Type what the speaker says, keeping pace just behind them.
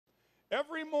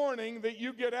Every morning that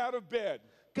you get out of bed,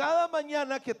 Cada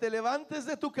mañana que te levantes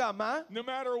de tu cama, no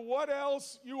matter what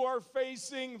else you are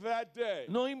facing that day,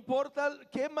 no importa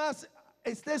qué más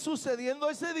esté sucediendo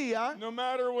ese día, no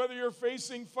matter whether you're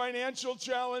facing financial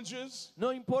challenges, no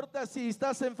importa si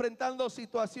estás enfrentando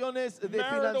situaciones de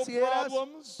marital financieras,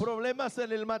 problems, problemas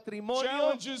en el matrimonio,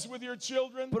 challenges with your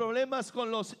children, problemas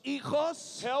con los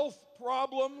hijos, health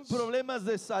problems, problemas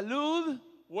de salud,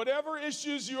 whatever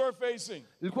issues you are facing,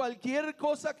 cualquier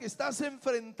cosa que estás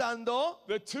enfrentando,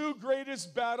 the two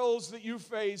greatest battles that you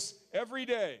face every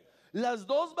day. las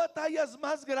dos batallas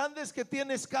más grandes que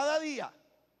tienes cada día.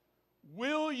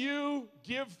 Will you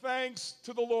give thanks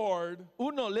to the Lord?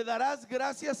 Uno, le darás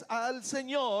gracias al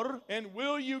Señor And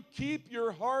will you keep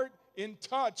your heart in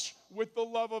touch with the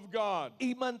love of God?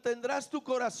 y mantendrás tu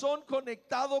corazón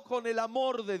conectado con el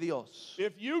amor de Dios.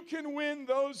 If you can win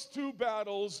those two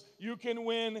battles, you can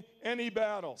win any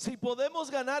battle. Si podemos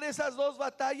ganar esas dos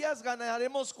batallas,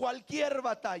 ganaremos cualquier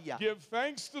batalla. Give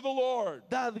thanks to the Lord,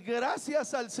 Dad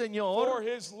gracias al for Señor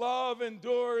his love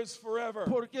endures forever.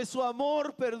 porque su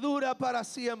amor perdura para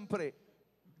siempre.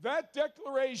 That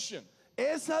declaration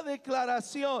Esa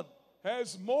declaración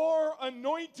has more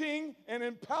anointing and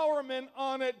empowerment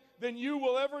on it than you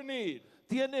will ever need.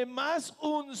 tiene más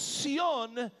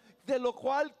unción de lo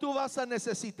cual tú vas a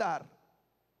necesitar.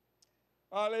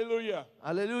 Hallelujah.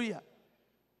 Aleluya.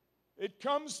 It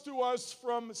comes to us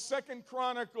from 2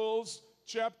 Chronicles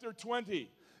chapter 20.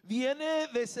 Viene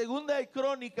de Segunda de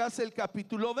Crónicas el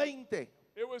capítulo 20.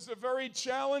 It was a very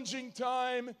challenging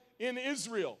time in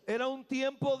Israel. Era un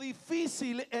tiempo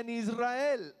difícil en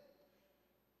Israel.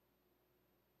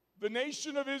 The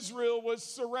nation of Israel was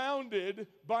surrounded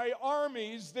by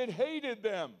armies that hated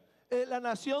them. La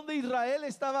nación de Israel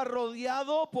estaba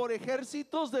rodeado por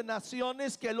ejércitos de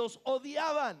naciones que los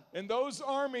odiaban. And those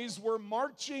armies were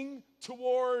marching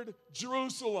toward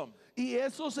Jerusalem. Y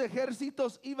esos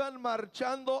ejércitos iban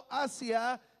marchando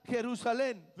hacia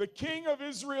Jerusalén. The king of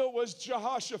Israel was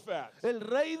Jehoshaphat. El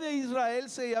rey de Israel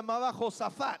se llamaba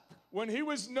Josafat. When he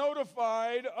was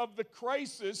notified of the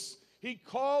crisis, he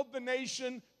called the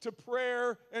nation to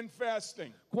prayer and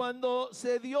fasting. Cuando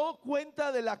se dio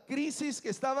cuenta de la crisis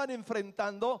que estaban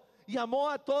enfrentando, llamó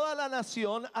a toda la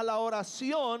nación a la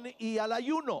oración y al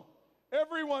ayuno.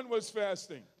 Everyone was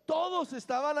fasting. Todos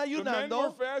estaban The men were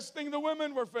ayunando. fasting, the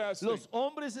women were fasting. Los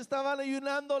hombres estaban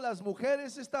ayunando, las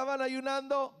mujeres estaban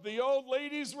ayunando, The old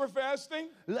ladies were fasting,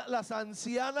 las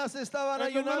ancianas estaban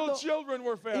and the little ayunando children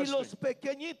were y los fasting.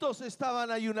 pequeñitos estaban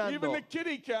Even ayunando. the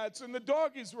kitty cats and the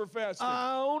doggies were fasting.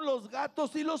 Aún los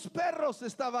gatos y los perros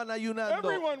estaban ayunando.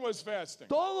 Everyone was fasting.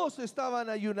 Todos estaban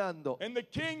ayunando. And the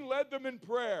king led them in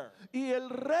prayer. Y el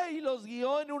rey los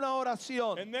guió en una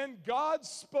oración. And then God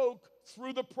spoke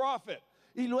through the prophet.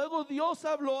 Y luego Dios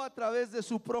habló a través de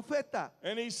su profeta.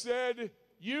 And he said,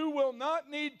 you will not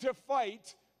need to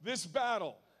fight this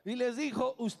battle. Y les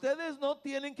dijo, ustedes no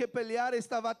tienen que pelear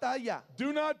esta batalla.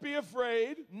 Do not be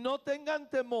afraid. No tengan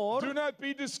temor. Do not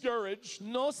be discouraged.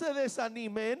 No se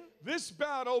desanimen. This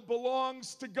battle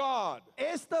belongs to God.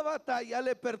 Esta batalla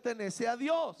le pertenece a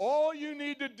Dios. All you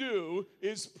need to do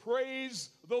is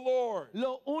praise the Lord.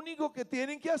 Lo único que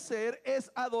tienen que hacer es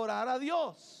adorar a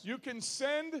Dios. You can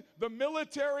send the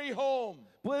military home.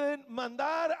 Pueden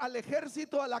mandar al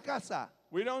ejército a la casa.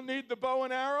 We don't need the bow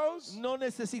and arrows. No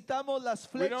necesitamos las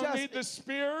We don't flechas. need the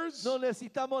spears. No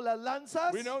necesitamos las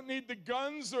lanzas. We don't need the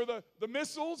guns or the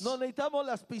missiles. No necesitamos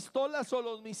las pistolas o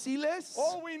los misiles.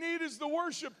 All we need is the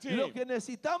worship Lo team. que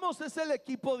necesitamos es el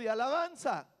equipo de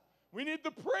alabanza. We need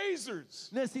the praisers.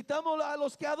 Necesitamos a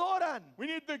los que adoran. We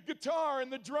need the guitar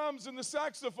and the drums and the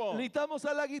saxophone. Necesitamos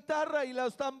a la guitarra y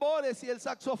los tambores y el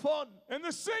saxofón. And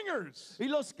the singers. Y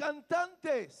los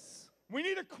cantantes. We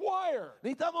need a choir.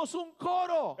 Necesitamos un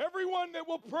coro. Everyone that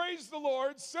will praise the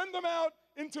Lord, send them out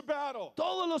into battle.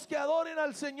 Todos los que adoren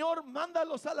al Señor,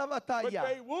 mándalos a la But batalla.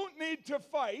 they won't need to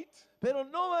fight. Pero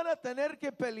no van a tener que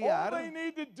All pelear. they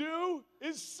need to do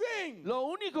is sing.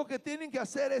 Lo único que tienen que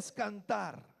hacer es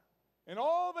cantar. And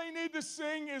all they need to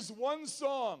sing is one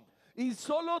song. Y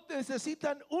solo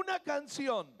necesitan una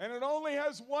canción. And it only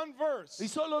has one verse. Y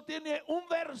solo tiene un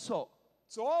verso.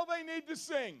 So all they need to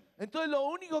sing. Entonces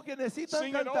lo único que necesitan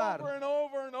Sing it over cantar. and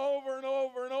over and over and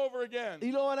over and over again.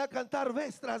 Y lo van a cantar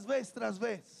vez tras vez tras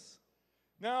vez.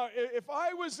 Now, if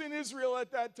I was in Israel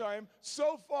at that time,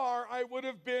 so far I would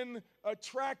have been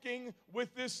tracking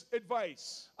with this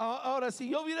advice. Ahora, si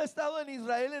yo hubiera estado en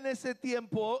Israel en ese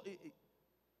tiempo,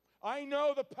 I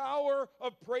know the power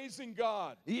of praising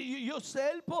God. Y yo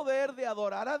sé el poder de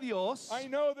adorar a Dios. I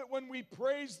know that when we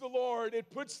praise the Lord,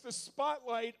 it puts the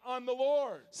spotlight on the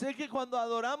Lord. Sé que cuando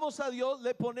adoramos a Dios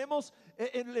le ponemos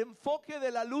el enfoque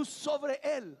de la luz sobre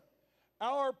Él.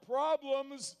 Our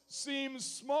problems seem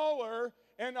smaller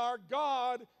and our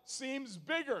God seems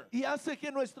bigger. Y hace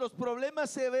que nuestros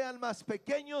problemas se vean más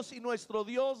pequeños y nuestro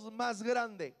Dios más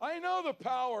grande. I know the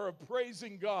power of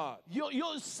praising God. Yo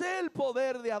sé el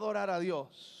poder de adorar a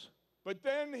Dios. But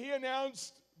then he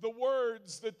announced the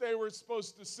words that they were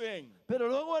supposed to sing. Pero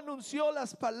luego anunció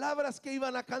las palabras que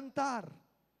iban a cantar.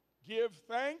 Give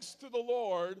thanks to the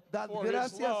Lord, Dad for his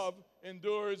gracias. love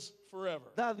endures forever.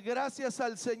 Dad gracias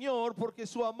al Señor porque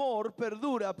su amor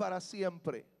perdura para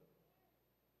siempre.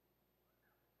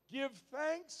 Give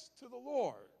thanks to the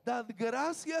Lord, Dad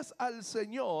gracias al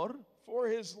Señor for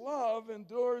his love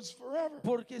endures forever.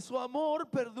 porque su amor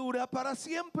perdura para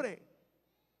siempre.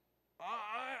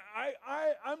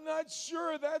 I'm not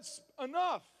sure that's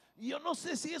enough. Yo no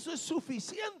sé si eso es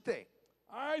suficiente.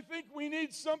 I think we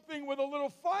need something with a little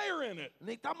fire in it.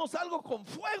 Necesitamos algo con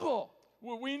fuego.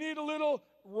 We need a little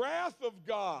wrath of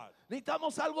God.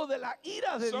 Necesitamos algo de la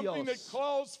ira de Something that Dios.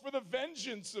 calls for the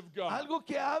vengeance of God. Algo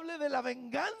que hable de la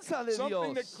venganza de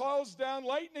Something that Dios. calls down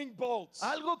lightning bolts.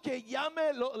 Algo que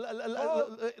llame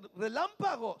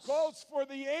relámpagos. Calls for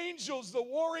the angels, the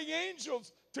warring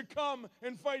angels, to come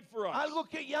and fight for us. Algo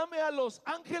que llame a los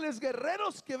ángeles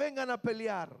guerreros que vengan a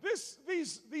pelear.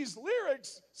 These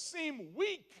lyrics seem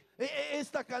weak.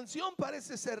 Esta canción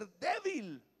parece ser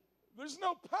débil. There's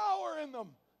no power in them.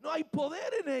 No hay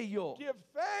poder en ello. Give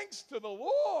thanks to the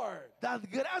Lord. Dad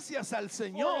gracias al For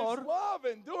his Señor love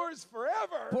endures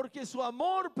forever. porque su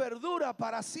amor perdura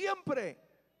para siempre.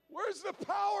 Where's the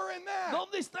power in that?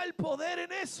 ¿Dónde está el poder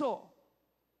en eso?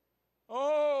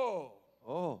 Oh,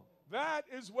 Oh, that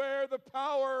is where the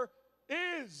power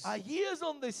is. allí es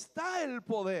donde está el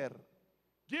poder.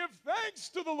 Give thanks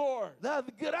to the Lord. Dad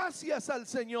gracias al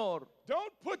Señor.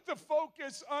 Don't put the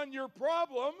focus on your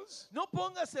problems. No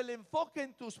pongas el enfoque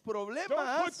en tus Don't put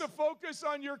problemas. the focus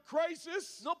on your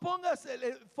crisis. No pongas el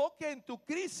enfoque en tu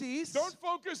crisis. Don't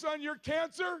focus on your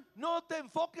cancer, No te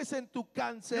enfoques en tu your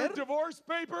cáncer, divorce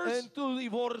papers, en tu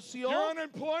divorcio, your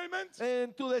unemployment,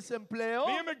 en tu desempleo,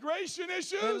 the immigration en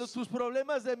issues. tus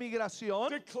problemas de migración.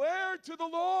 Declare to the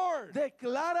Lord.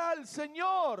 Declara al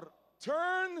Señor.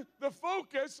 Turn the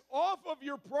focus off of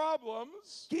your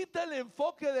problems. Quita el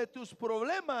enfoque de tus Put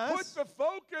problemas. the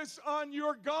focus on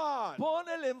your God. Pon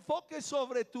el enfoque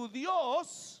sobre tu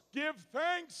Dios. Give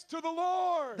thanks to the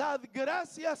Lord. Dad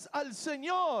gracias al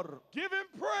Señor. Give him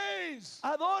praise.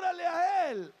 Adórale a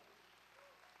Él.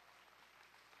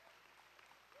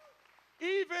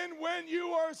 Even when you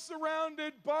are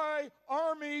surrounded by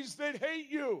armies that hate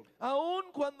you, Aun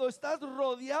cuando estás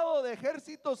rodeado de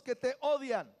ejércitos que te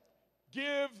odian.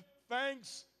 give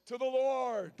thanks to the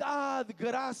Lord. Dad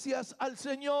gracias al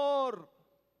Señor.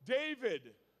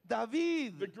 David,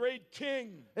 David, the great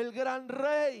king, el gran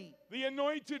rey, the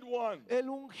anointed one. el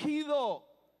ungido.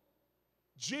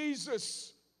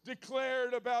 Jesus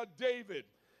declared about David,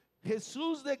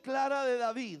 Jesús declara de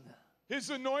David. his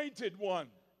anointed one.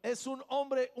 Es un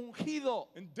hombre ungido.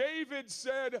 And David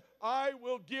said, I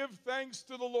will give thanks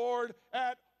to the Lord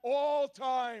at all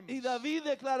times. Y David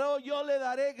declaró, yo le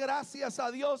daré gracias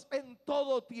a Dios en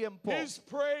todo tiempo. His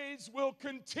praise will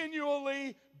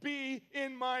continually be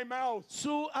in my mouth.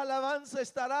 Su alabanza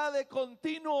estará de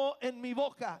continuo en mi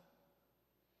boca.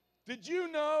 Did you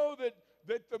know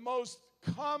that the most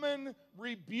common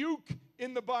rebuke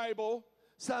in the Bible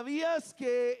 ¿Sabías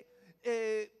que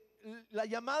la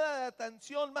llamada de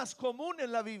atención más común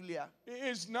en la Biblia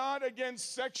is not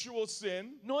against sexual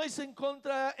sin? no es en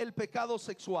contra el pecado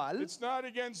sexual, It's not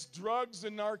against drugs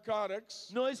and narcotics.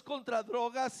 no es contra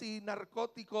drogas y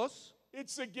narcóticos,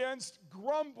 It's against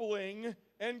grumbling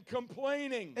and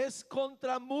complaining. es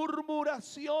contra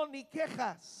murmuración y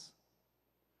quejas?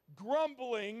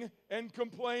 Grumbling and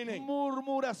complaining.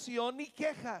 Murmuración y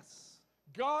quejas.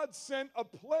 God sent a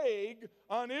plague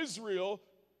on Israel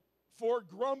for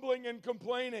grumbling and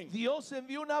complaining. Dios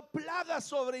envió una plaga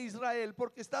sobre Israel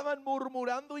porque estaban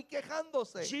murmurando y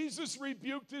quejándose. Jesus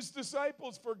rebuked his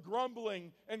disciples for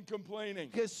grumbling and complaining.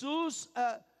 Jesús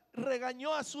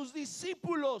regañó a sus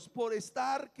discípulos por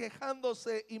estar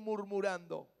quejándose y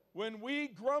murmurando. When we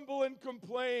grumble and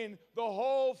complain, the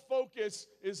whole focus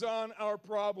is on our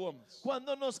problems.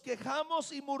 Cuando nos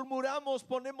quejamos y murmuramos,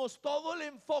 ponemos todo el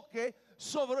enfoque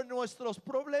sobre nuestros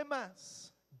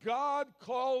problemas. God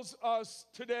calls us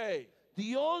today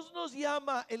Dios nos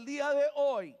llama el día de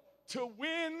hoy to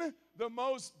win the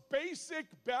most basic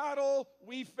battle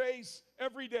we face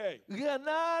every day.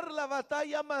 Ganar la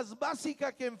batalla más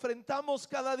básica que enfrentamos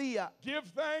cada día. Give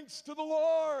thanks to the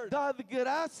Lord. Dad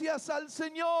gracias al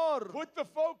Señor. Put the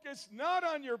focus not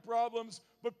on your problems,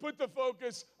 but put the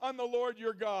focus on the Lord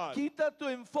your God. Quita tu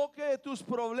enfoque de tus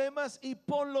problemas y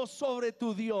ponlo sobre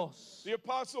tu Dios. The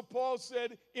Apostle Paul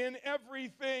said, in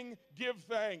everything give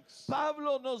thanks.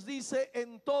 Pablo nos dice,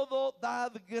 en todo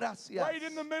dad gracias. Right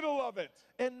in the middle of it.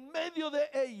 En medio de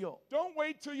ello. Don't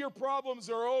wait till your problems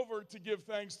are over to give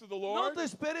thanks to the No Lord. te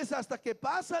esperes hasta que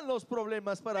pasan los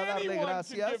problemas para darle Anyone can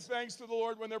give gracias. thanks to the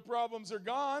Lord when their problems are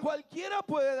gone. Cualquiera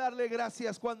puede darle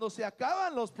gracias cuando se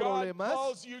acaban los God problemas.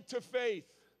 calls you to faith,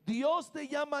 Dios te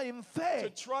llama en to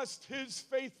fe trust His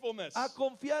faithfulness, a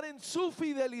confiar en su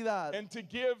fidelidad and to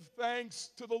give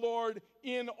thanks to the Lord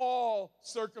in all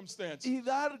circumstances. y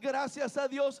dar gracias a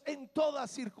Dios en toda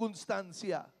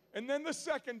circunstancia. And then the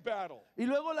second battle, Y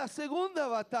luego la segunda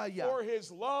batalla, for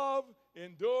His love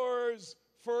endures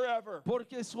forever.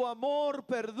 porque su amor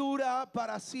perdura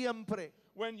para siempre.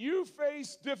 When you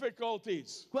face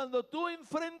difficulties, Cuando tú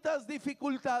enfrentas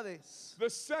dificultades, the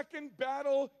second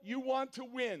battle you want to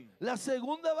win la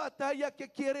segunda batalla que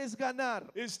quieres ganar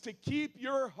is to keep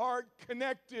your heart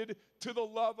connected to the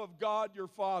love of God your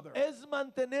Father. es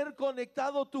mantener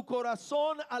conectado tu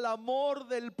corazón al amor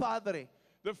del Padre.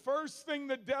 The first thing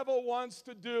the devil wants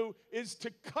to do is to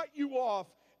cut you off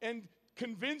and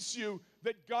convince you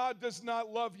that God does not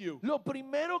love you. Lo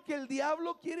primero que el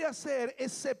diablo quiere hacer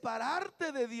es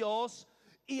separarte de Dios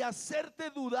y hacerte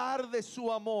dudar de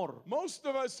su amor. Most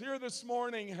of us here this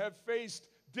morning have faced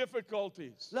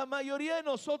difficulties. La mayoría de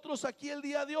nosotros aquí el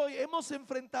día de hoy hemos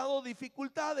enfrentado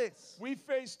dificultades, We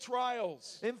face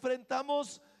trials.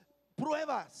 enfrentamos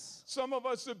pruebas. Some of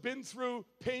us have been through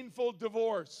painful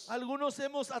divorce. Algunos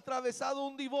hemos atravesado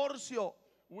un divorcio,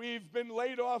 We've been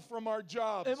laid off from our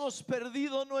jobs. hemos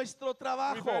perdido nuestro We've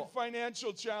trabajo, had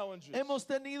financial challenges. hemos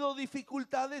tenido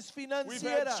dificultades We've had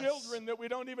financieras. children that we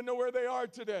don't even know where they are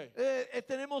today.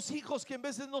 Tenemos hijos que en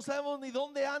veces no sabemos ni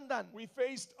dónde andan. We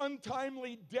faced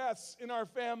untimely deaths in our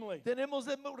family. Tenemos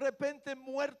de repente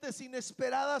muertes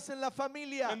inesperadas en la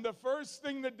familia. And the first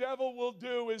thing the devil will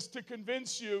do is to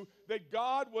convince you that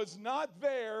God was not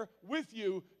there with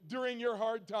you during your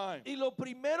hard time. Y lo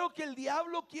primero que el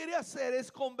diablo quiere hacer es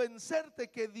convencerte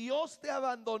que Dios te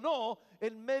abandonó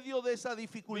en medio de esa The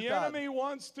dificultad. enemy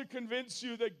wants to convince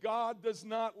you that God does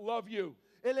not love you.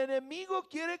 El enemigo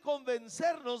quiere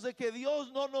convencernos de que Dios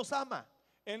no nos ama.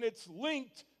 And it's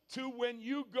linked to when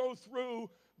you go through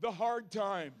the hard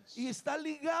times. Y está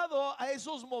ligado a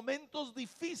esos momentos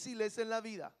difíciles en la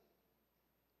vida.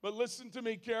 But listen to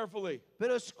me carefully.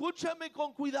 Pero escúchame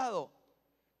con cuidado.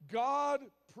 God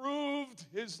proved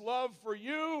His love for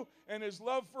you and His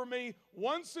love for me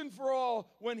once and for all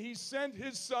when He sent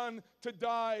His Son to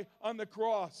die on the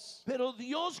cross. Pero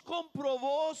Dios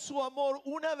comprobó su amor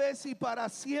una vez y para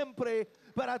siempre,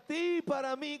 para ti y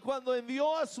para mí, cuando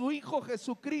envió a su Hijo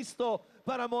Jesucristo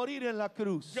para morir en la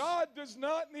cruz. God does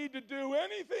not need to do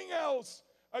anything else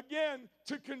again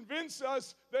to convince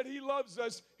us that He loves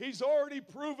us. He's already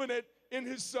proven it in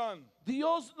His Son.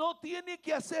 Dios no tiene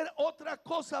que hacer otra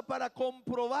cosa para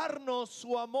comprobarnos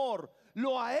su amor.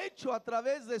 Lo ha hecho a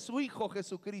través de su Hijo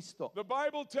Jesucristo. The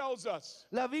Bible tells us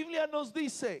La Biblia nos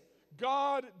dice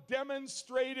God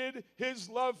demonstrated His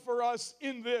love for us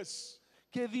in this,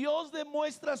 que Dios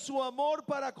demuestra su amor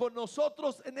para con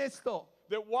nosotros en esto,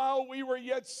 that while we were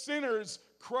yet sinners,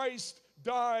 Christ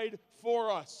died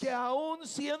for us. que aún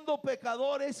siendo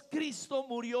pecadores, Cristo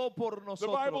murió por The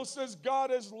Bible nosotros. says God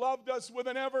has loved us with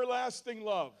an everlasting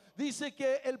love. Dice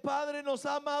que el Padre nos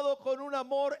ha amado con un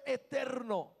amor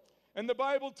eterno. And the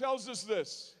Bible tells us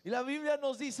this: Y la Biblia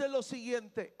nos dice lo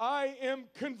siguiente: I am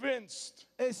convinced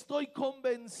estoy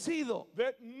convencido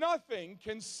that nothing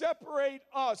can separate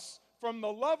us from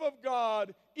the love of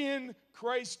God in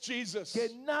Christ Jesus. que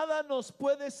nada nos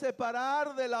puede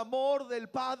separar del amor del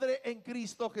Padre en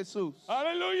Cristo Jesús.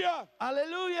 Hallelujah.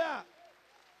 Aleluya.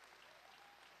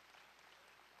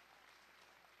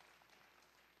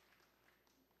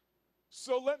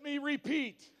 So let me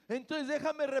repeat. Entonces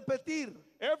déjame repetir,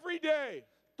 Every day,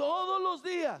 todos los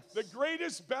días, the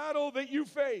greatest battle that you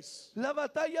face, la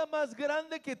batalla más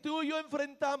grande que tú y yo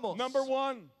enfrentamos. number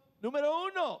one, Número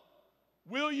uno,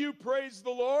 will you praise the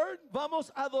Lord?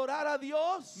 vamos a adorar a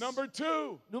Dios. Number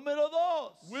two, Número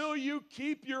dos, will you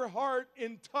keep your heart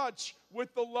in touch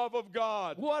with the love of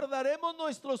God? guardaremos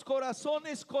nuestros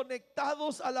corazones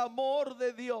conectados al amor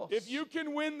de Dios. If you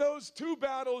can win those two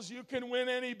battles, you can win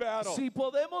any battle. Si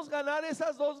podemos ganar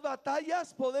esas dos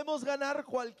batallas, podemos ganar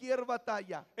cualquier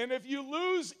batalla. And if you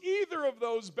lose either of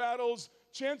those battles,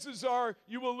 chances are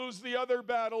you will lose the other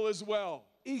battle as well.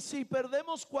 Y si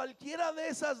perdemos cualquiera de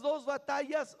esas dos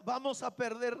batallas, vamos a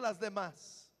perder las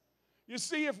demás. You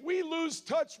see, if we lose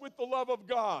touch with the love of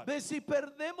God, De si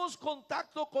perdemos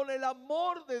contacto con el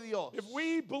amor de Dios, if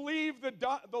we believe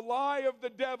the lie of the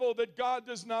devil that God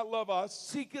does not love us,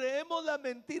 si creemos la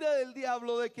mentira del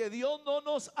diablo de que Dios no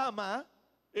nos ama,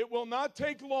 it will not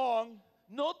take long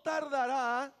no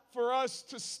tardará for us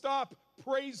to stop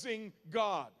praising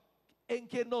God. en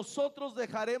que nosotros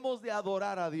dejaremos de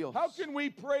adorar a Dios. How can we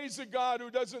praise a God who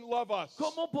doesn't love us?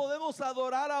 ¿Cómo podemos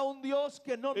adorar a un Dios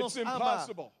que no nos It's ama?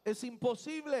 impossible. Es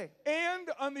imposible. And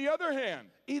on the other hand,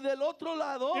 Y del otro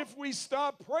lado, if we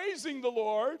stop praising the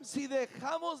Lord, si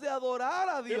dejamos de adorar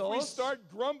a if we Dios, start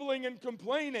grumbling and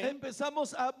complaining,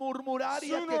 empezamos a murmurar y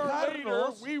a sooner or later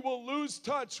quejarnos, we will lose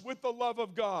touch with the love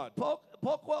of God.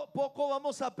 poco a poco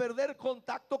vamos a perder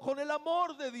contacto con el amor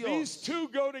de Dios. These two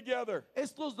go together.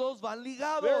 Estos dos van They're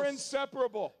ligados.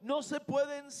 inseparable. No se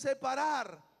pueden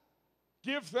separar.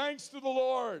 Give thanks to the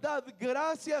Lord, Dad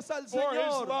gracias al for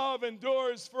his Señor, love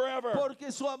endures forever.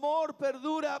 porque su amor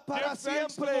perdura para Give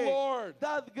thanks to the siempre. Lord,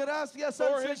 Dad gracias for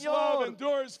al his love Señor,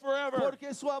 endures forever.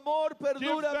 porque su amor perdura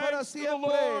Give para thanks to the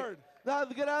siempre. Lord, Dad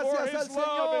For gracias al his love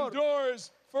Señor,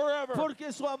 endures forever.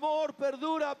 porque su amor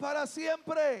perdura para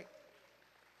siempre.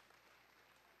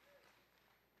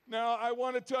 Now, I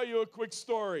want to tell you a quick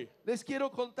story. Les quiero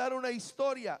contar una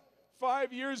historia.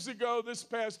 5 years ago, this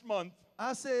past month,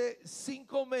 Hace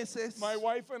 5 meses my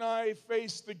wife and I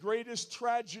faced the greatest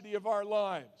tragedy of our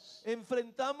lives.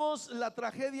 enfrentamos la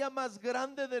tragedia más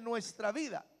grande de nuestra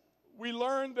vida. We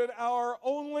learned that our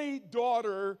only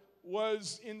daughter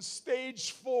was in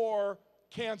stage 4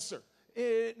 cancer.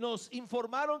 Nos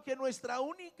informaron que nuestra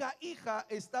única hija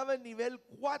estaba en nivel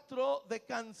 4 de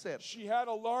cáncer. She had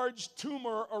a large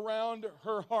tumor around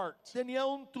her heart. Tenía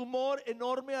un tumor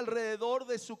enorme alrededor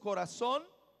de su corazón.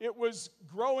 It was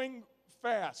growing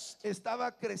fast.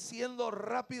 Estaba creciendo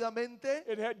rápidamente.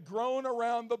 It had grown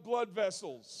around the blood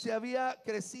vessels. Se había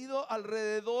crecido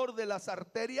alrededor de las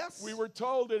arterias. We were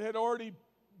told it had already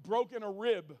broken a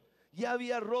rib. Ya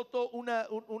había roto una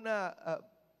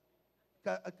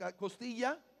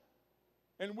costilla.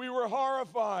 And we were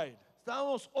horrified.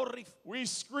 Estábamos horrificados. We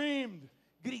screamed.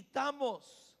 Gritamos.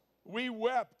 We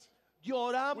wept.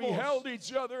 Lloramos. We held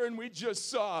each other and we just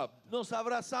sobbed. Nos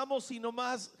abrazamos y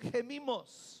nomás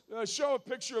gemimos. Show a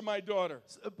picture of my daughter.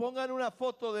 Pongan una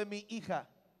foto de mi hija.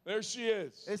 There she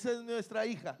is. Esa es nuestra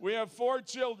hija. We have 4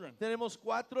 children, Tenemos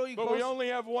 4 but we hijos, only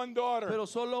have 1 daughter. pero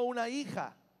solo una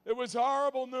hija. It was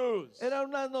horrible news. Eran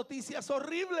unas noticias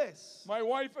horribles. My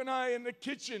wife and I in the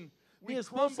kitchen, Mi we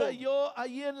esposa crumbled. y yo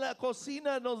allí en la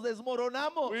cocina nos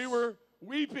desmoronamos. We were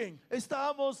weeping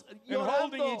Estábamos and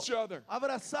holding llorando, each other.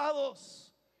 abrazados.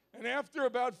 And after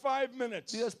about 5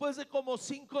 minutes, Y después de como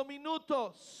 5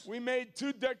 minutos, we made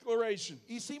 2 declarations.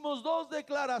 hicimos 2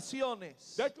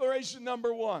 declaraciones. Declaration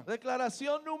number 1.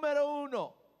 Declaración número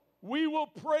 1. We will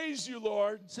praise you,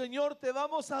 Lord. Señor, te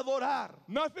vamos a adorar.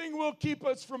 Nothing will keep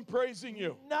us from praising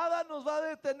you. Nada nos va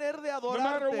a detener de No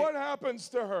matter what adorarte. happens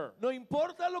to her, No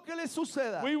importa lo que le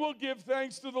suceda. we will give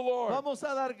thanks to the Lord. Vamos a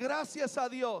dar gracias a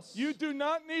Dios. You do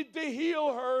not need to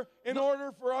heal her in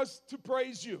order for us to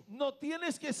praise you. No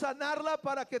tienes que sanarla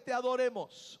para que te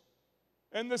adoremos.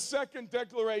 And the second Y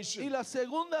declaration, la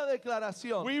segunda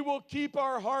declaración. we will keep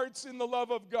our hearts in the love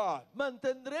of God.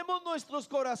 Mantendremos nuestros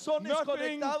corazones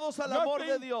conectados al amor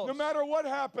de Dios. no matter what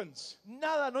happens,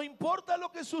 Nada, no importa lo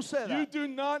que suceda. you do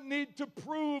not need to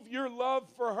prove your love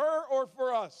for her or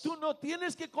for us. Tú no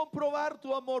tienes que comprobar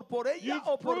tu amor por ella You've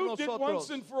o por proved it once nosotros.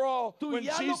 and for all Tú when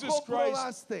ya lo Jesus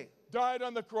Christ comprobaste died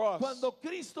on the cross. cuando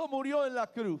Cristo murió en la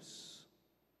cruz.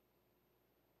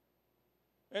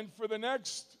 And for the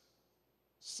next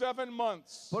 7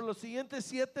 months, Por los siguientes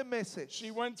 7 meses she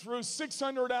went through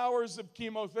 600 hours of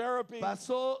chemotherapy.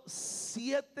 pasó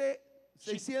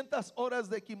 600 horas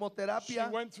de She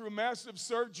quimioterapia, went through massive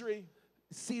surgery.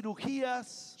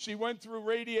 cirugías, She went through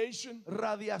radiation.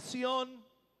 radiación.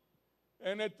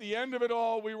 And at the end of it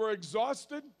all, we were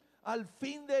exhausted. Al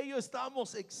fin de ello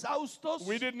estábamos exhaustos.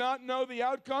 We did not know the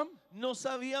outcome, No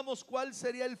sabíamos cuál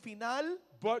sería el final,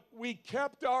 but we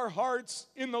kept our hearts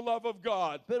in the love of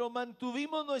God. pero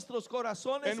mantuvimos nuestros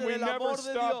corazones And en we el never amor de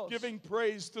stopped Dios. giving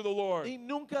praise to the Lord. Y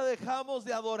nunca dejamos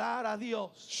de adorar a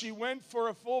Dios. She went for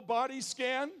a full body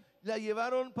scan, La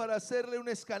llevaron para hacerle un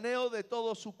escaneo de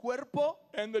todo su cuerpo.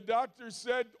 and the doctor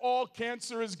said all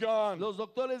cancer is gone. Los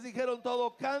doctores dijeron todo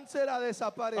cáncer ha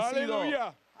desaparecido.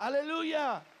 Aleluya.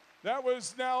 Aleluya. That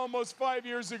was now almost 5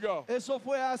 years ago. Eso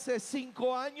fue hace 5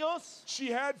 años. She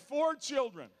had 4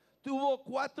 children. tuvo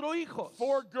 4 hijos.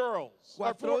 4 girls.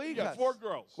 4 hijas. 4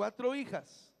 girls. 4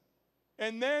 hijas.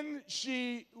 And then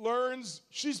she learns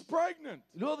she's pregnant.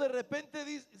 Luego de repente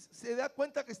se da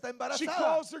cuenta que está She embarazada.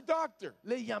 calls her doctor.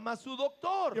 Le llama a su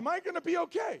doctor. Am I going to be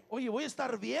okay? Oye, ¿voy a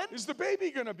estar bien? Is the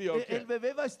baby going to be okay? ¿El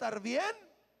bebé va a estar bien?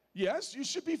 Yes, you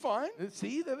should be fine.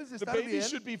 Sí, debes de The estar baby bien.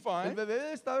 should be El fine. bebé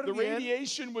debe estar The bien.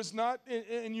 radiation was not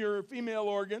in your female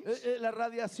organs. La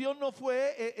radiación no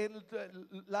fue en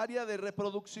el área de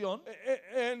reproducción.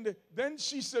 And then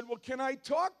she said, well, can I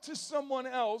talk to someone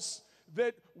else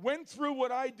that went through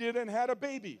what I did and had a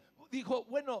baby? Dijo,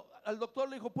 bueno, al doctor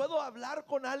le dijo, ¿puedo hablar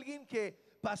con alguien que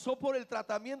pasó por el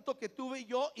tratamiento que tuve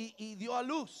yo y dio a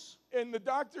luz? And the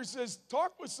doctor says,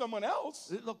 talk with someone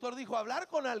else. El doctor dijo, hablar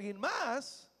con alguien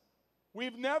más.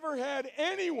 We've never had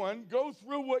anyone go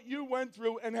through what you went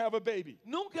through and have a baby.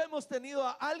 Nunca hemos tenido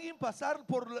a alguien pasar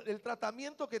por el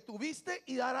tratamiento que tuviste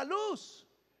y dar a luz.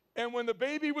 And when the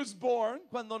baby was born,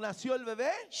 Cuando nació el bebé,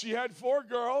 she had 4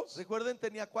 girls, recuerden,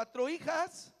 tenía 4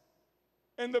 hijas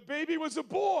and the baby was a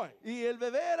boy. y el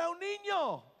bebé era un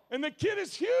niño. And the kid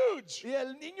is huge. Y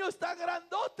el niño está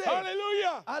grandote.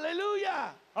 Hallelujah.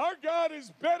 Aleluya. Our God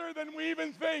is better than we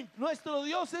even think. Nuestro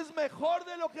Dios es mejor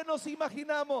de lo que nos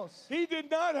imaginamos. He did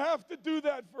not have to do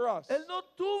that for us, Él no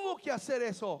tuvo que hacer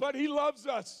eso, but He loves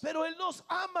us. pero Él nos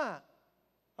ama.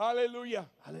 Hallelujah.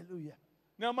 Aleluya.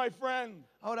 Now, my friend,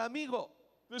 Ahora, amigo,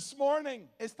 this morning,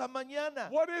 esta mañana,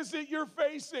 what is it you're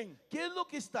facing? ¿qué es lo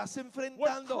que estás What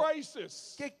enfrentando?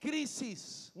 crisis? ¿Qué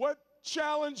crisis? What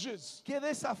challenges? ¿Qué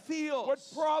desafíos? What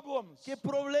problems? ¿Qué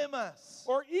problemas?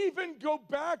 Or even go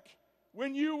back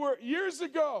when you were years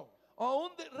ago. O aún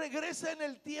regresa en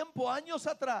el tiempo, años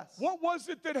atrás. What was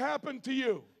it that happened to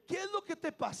you? ¿Qué es lo que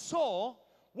te pasó?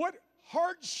 What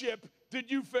hardship did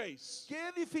you face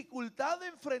 ¿Qué dificultad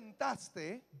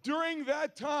enfrentaste during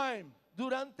that time?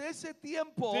 durante ese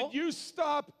tiempo? Did you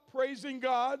stop praising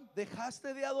God?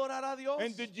 ¿Dejaste de adorar a Dios?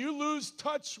 And did you lose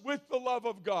touch with the love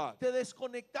of God? ¿Te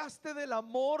desconectaste del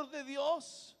amor de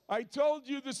Dios? I told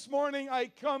you this morning I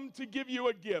come to give you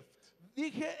a gift.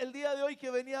 Dije el día de hoy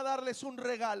que venía a darles un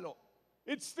regalo.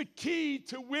 It's the key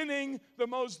to winning the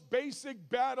most basic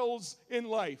battles in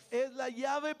life. Es la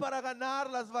llave para ganar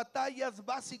las batallas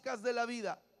básicas de la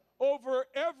vida. Over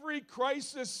every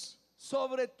crisis,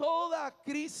 Sobre toda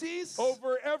crisis,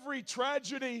 over every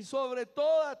tragedy, sobre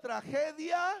toda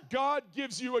tragedia, God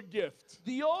gives you a gift.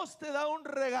 Dios te da un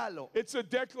regalo. It's a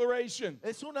declaration.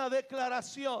 Es una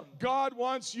declaración. God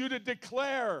wants you to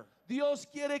declare Dios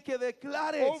quiere que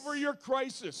declares over your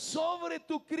crisis, sobre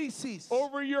tu crisis,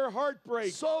 over your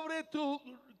heartbreak, sobre tu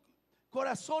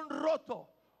corazón roto,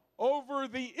 over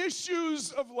the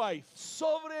issues of life.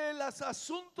 sobre los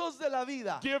asuntos de la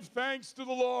vida. Give thanks to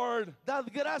the Lord, Dad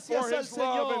for gracias al His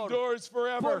love Señor, endures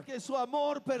forever. porque su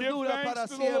amor Give perdura thanks para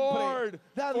to the siempre. Lord,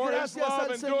 Dad for His gracias love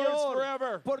al endures Señor,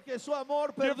 forever. porque su amor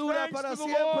Give perdura thanks para to the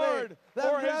siempre. Lord,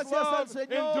 Dad for His gracias al love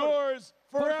Señor, endures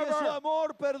porque su forever.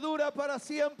 amor perdura para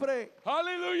siempre.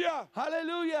 Hallelujah.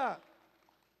 Aleluya.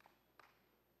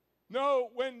 No,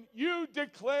 when you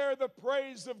declare the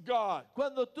praise of God,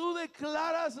 Cuando tú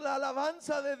declaras la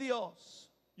alabanza de Dios,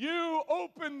 you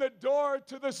open the door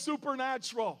to the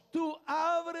supernatural. tú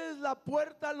abres la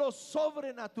puerta a lo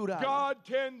sobrenatural. God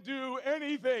can do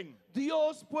anything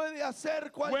Dios puede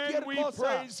hacer cualquier when we cosa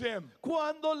praise Him.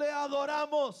 cuando le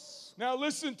adoramos. Now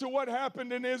listen to what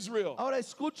happened in Israel. Ahora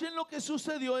escuchen lo que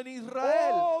sucedió en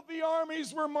Israel. All the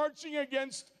armies were marching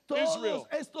against Israel,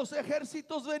 Todos estos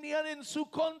ejércitos venían en su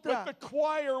but contra, the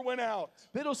choir went out,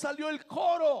 pero salió el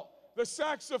coro, the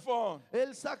saxophone, el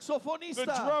the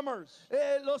saxofonista, drummers,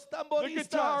 los tamboristas,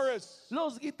 guitarists,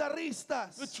 los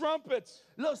guitarristas, the trumpets,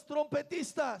 los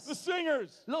trompetistas, the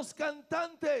singers, los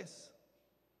cantantes,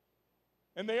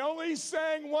 and they only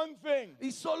sang one thing: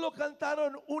 y solo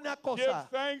cantaron una give cosa: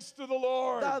 thanks to the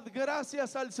Lord, dad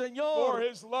gracias al for Señor,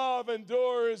 His love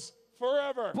endures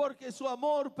forever. porque su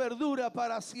amor perdura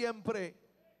para siempre.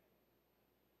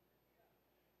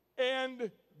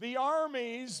 And the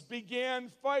armies began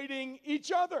fighting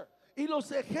each other. Y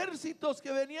los ejércitos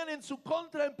que venían en su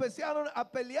contra empezaron a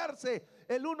pelearse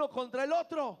el uno contra el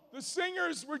otro. The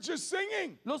singers were just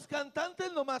singing. Los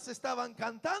cantantes nomás estaban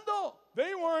cantando.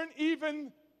 They weren't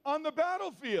even on the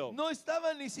battlefield. No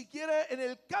estaban ni siquiera en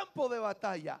el campo de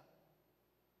batalla.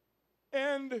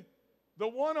 And the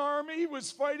one army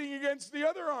was fighting against the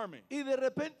other army. Y de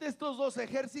repente estos dos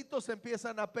ejércitos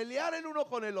empiezan a pelear el uno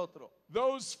con el otro.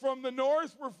 Those from the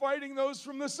north were fighting those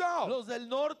from the south. Los del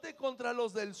norte contra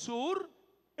los del sur.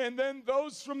 And then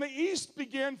those from the east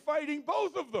began fighting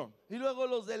both of them. Y luego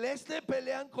los del este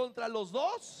pelean contra los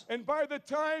dos. And by the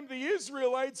time the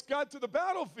Israelites got to the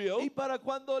battlefield, Y para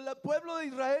cuando el pueblo de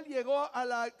Israel llegó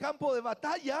al campo de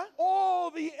batalla, all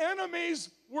the enemies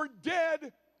were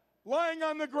dead, lying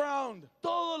on the ground.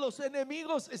 todos los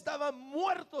enemigos estaban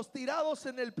muertos, tirados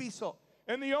en el piso.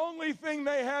 And the only thing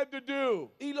they had to do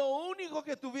Y lo único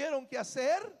que tuvieron que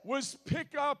hacer was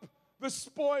pick up the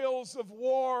spoils of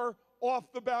war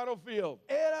off the battlefield.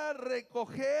 era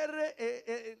recoger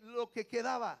lo que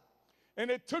quedaba. And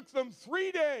it took them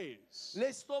 3 days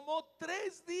Les tomó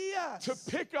 3 días to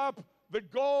pick up the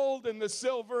gold and the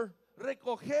silver,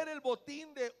 recoger el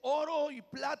botín de oro y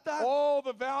plata, all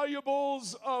the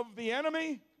valuables of the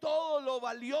enemy. todo lo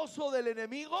valioso del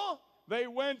enemigo. They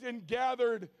went and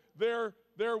gathered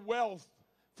their wealth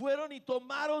Fueron y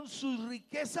tomaron sus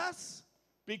riquezas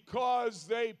because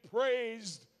they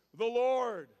praised the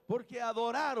Lord. porque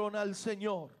adoraron al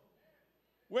Señor.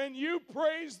 When you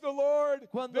praise the Lord,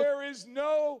 Cuando- there is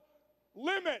no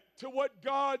limit to what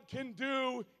God can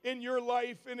do in your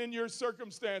life and in your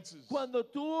circumstances. Cuando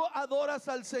tú adoras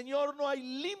al Señor, no hay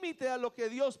límite a lo que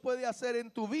Dios puede hacer en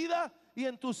tu vida y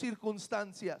en tus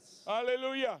circunstancias.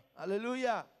 Hallelujah.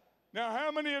 Aleluya. Now,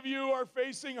 how many of you are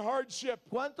facing hardship?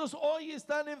 ¿Cuántos hoy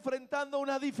están enfrentando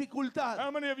una dificultad?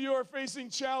 How many of you are facing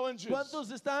challenges? ¿Cuántos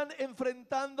están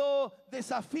enfrentando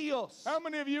desafíos? How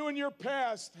many of you in your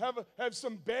past have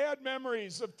some bad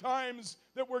memories of times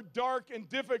that were dark and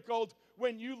difficult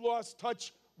when you lost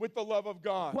touch with the love of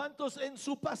God? ¿Cuántos en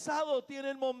su pasado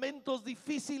tienen momentos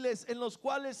difíciles en los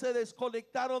cuales se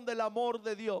desconectaron del amor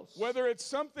de Dios? Whether it's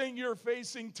something you're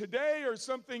facing today or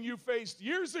something you faced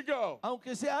years ago,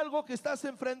 Aunque sea algo que estás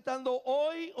enfrentando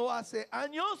hoy o hace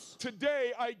años,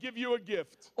 today I give you a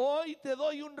gift. hoy te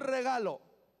doy un regalo.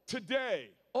 Today,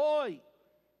 Hoy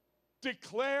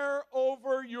declare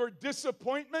over your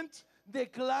disappointment,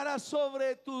 declara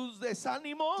sobre tus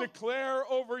desánimos, declare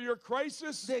over your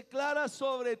crisis. declara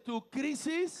sobre tu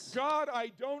crisis. God,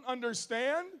 I don't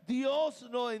understand. Dios,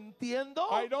 no entiendo.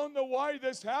 I don't know why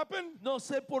this happened. No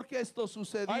sé por qué esto I don't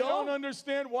sucedió.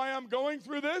 understand why I'm going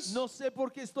through this. No sé por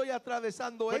qué estoy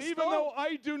atravesando But even though esto.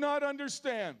 I do not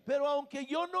understand, Pero aunque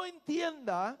yo no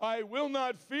entienda, I will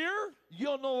not fear.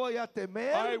 yo no voy a I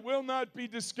temer. will not be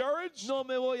discouraged. No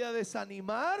me voy a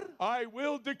desanimar. I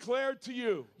will declare to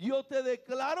you, Yo te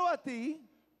declaro a ti,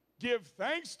 give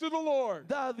thanks to the Lord,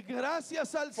 dad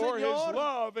gracias al for his Señor,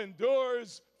 love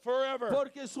endures forever.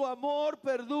 porque su amor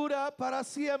perdura para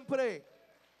siempre.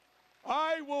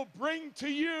 I will bring to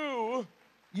you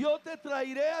Yo te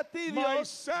traeré a ti, my Dios,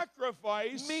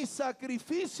 sacrifice mi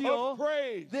sacrificio of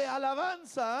praise. de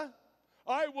alabanza.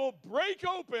 I will break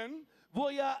open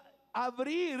Voy a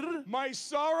abrir my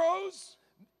sorrows.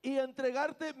 y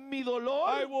entregarte mi I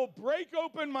dolor. will break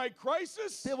open my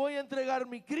crisis. Te voy a entregar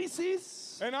mi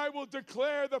crisis And I will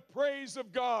declare the praise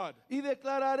of God y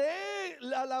declararé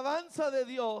la alabanza de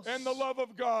Dios and the love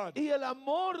of God. y el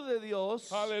amor de Dios.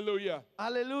 Hallelujah.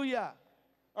 Aleluya.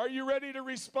 Are you ready to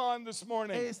respond this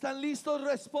morning? ¿Están listos a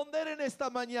responder en esta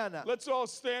mañana? Let's all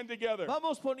stand together.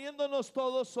 Vamos poniéndonos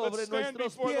todos sobre Let's stand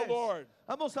nuestros before the pies. Lord.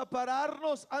 Vamos a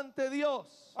pararnos ante Dios.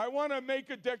 I want to make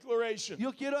a declaration.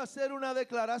 Yo quiero hacer una And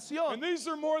declaración. these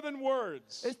are more than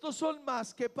words. Estos son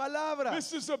más que palabras.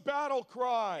 This is a battle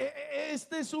cry.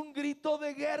 Este es un grito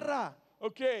de guerra.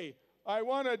 Okay, I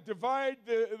want to divide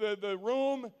the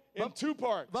room in two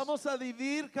parts. Vamos a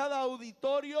dividir cada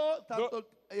auditorio tanto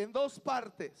en dos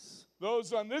partes.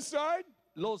 Those on this side,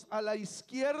 Los a la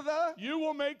izquierda, you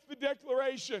will make the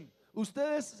declaration.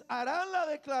 ustedes harán la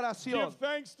declaración. Give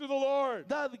thanks to the Lord.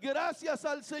 Dad gracias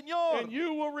al Señor. And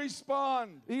you will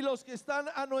respond. Y los que están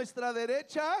a nuestra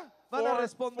derecha van a For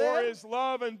responder his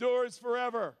love endures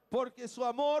forever. porque su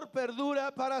amor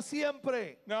perdura para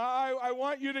siempre. Now I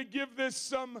want you to give this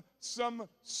some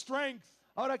strength.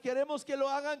 Ahora queremos que lo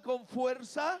hagan con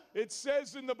fuerza. It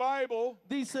says in the Bible,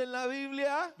 Dice en la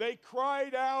Biblia, they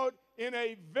cried out in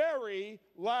a very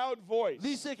loud voice.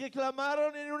 dice que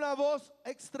clamaron en una voz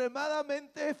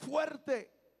extremadamente fuerte.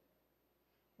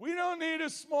 We don't need a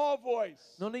small voice.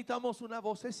 No necesitamos una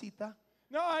vocecita.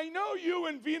 Now I know you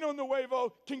and Vino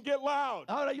Nuevo can get loud.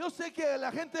 Ahora yo sé que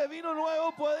la gente de Vino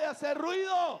Nuevo puede hacer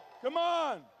ruido. Come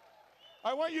on.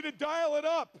 I want you to dial it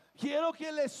up. Quiero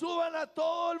que le suban a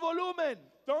todo el volumen.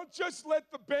 Don't just let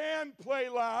the band play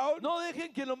loud. No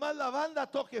dejen que nomás la banda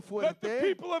toque Let the fuerte.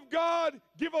 people of God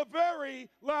give a very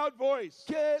loud voice.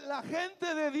 Que la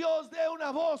gente de Dios dé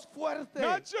una voz fuerte.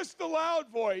 Not just a loud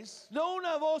voice, No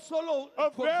una voz solo a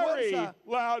con very fuerza,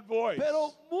 loud voice.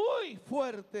 pero muy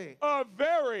fuerte. A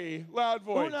very loud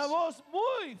voice. Una voz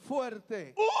muy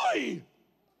fuerte. Oi!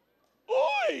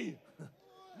 Uy!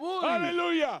 Muy.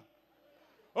 Hallelujah.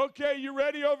 Okay, you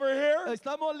ready over here?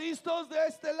 ¿Estamos listos de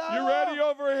este lado? You ready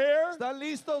over here? ¿Están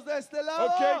listos de este lado?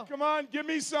 Okay, come on, give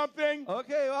me something. Ok,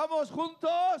 vamos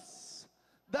juntos.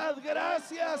 Dad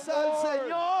gracias al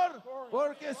Señor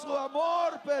porque su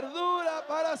amor perdura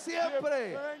para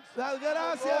siempre. Dad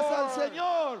gracias al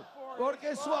Señor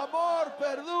porque su amor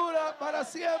perdura para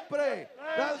siempre.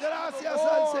 Dad gracias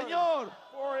al Señor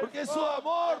porque su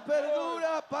amor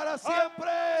perdura para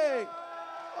siempre.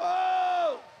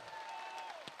 Oh.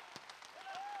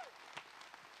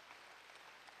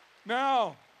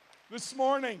 Now, this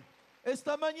morning,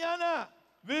 Esta mañana,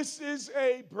 this is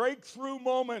a breakthrough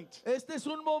moment. este es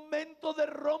un momento de I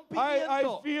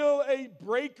rompimiento. feel a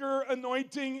breaker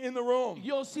anointing in the room.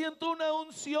 Yo siento una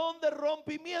unción de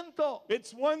rompimiento.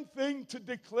 It's one thing to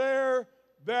declare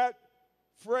that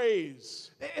phrase,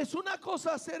 Es una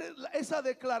cosa hacer esa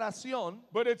declaración,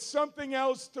 but it's something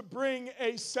else to bring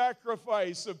a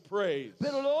sacrifice of praise.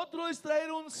 pero lo otro es traer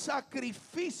un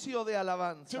sacrificio de To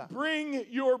alabanza. bring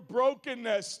your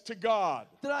brokenness to God.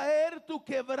 Traer tu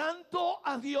quebranto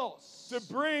a Dios. To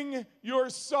bring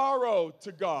your sorrow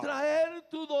to God. Traer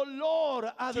tu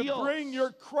dolor a To Dios. bring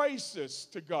your crisis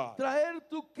to God. Traer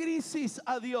tu crisis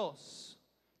a Dios.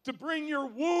 To bring your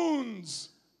wounds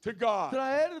to God.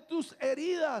 Traer tus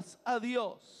heridas a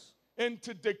Dios. And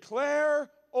to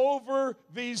declare over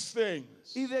these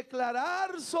things. Y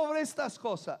declarar sobre estas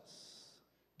cosas.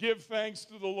 Give thanks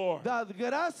to the Lord, Dad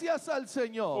gracias al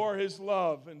Señor for his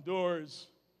love endures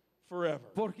forever.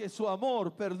 porque su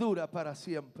amor perdura para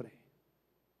siempre.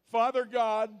 Father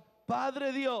God,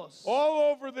 Padre Dios,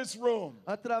 all over this room,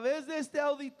 a través de este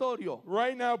auditorio,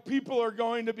 right now people are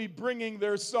going to be bringing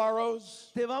their sorrows,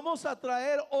 te vamos a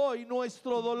traer hoy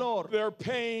nuestro dolor, their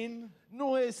pain,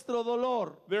 nuestro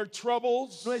dolor, their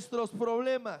troubles, nuestros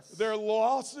problemas, their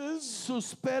losses,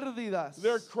 sus pérdidas,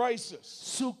 their crisis,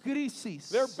 su crisis,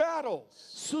 their battles,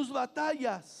 sus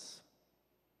batallas,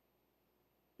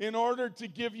 in order to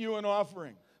give you an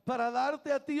offering. para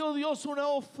darte a ti, oh Dios, una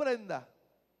ofrenda.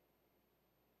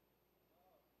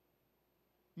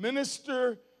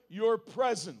 Minister your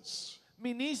presence,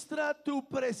 Ministra tu your,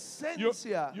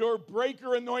 presencia, your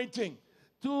breaker anointing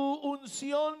tu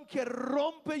unción que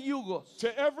rompe yugos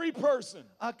to every person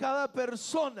a cada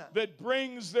persona that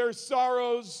brings their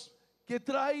sorrows, que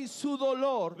trae su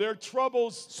dolor, their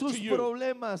troubles sus to you.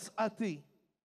 problemas a ti.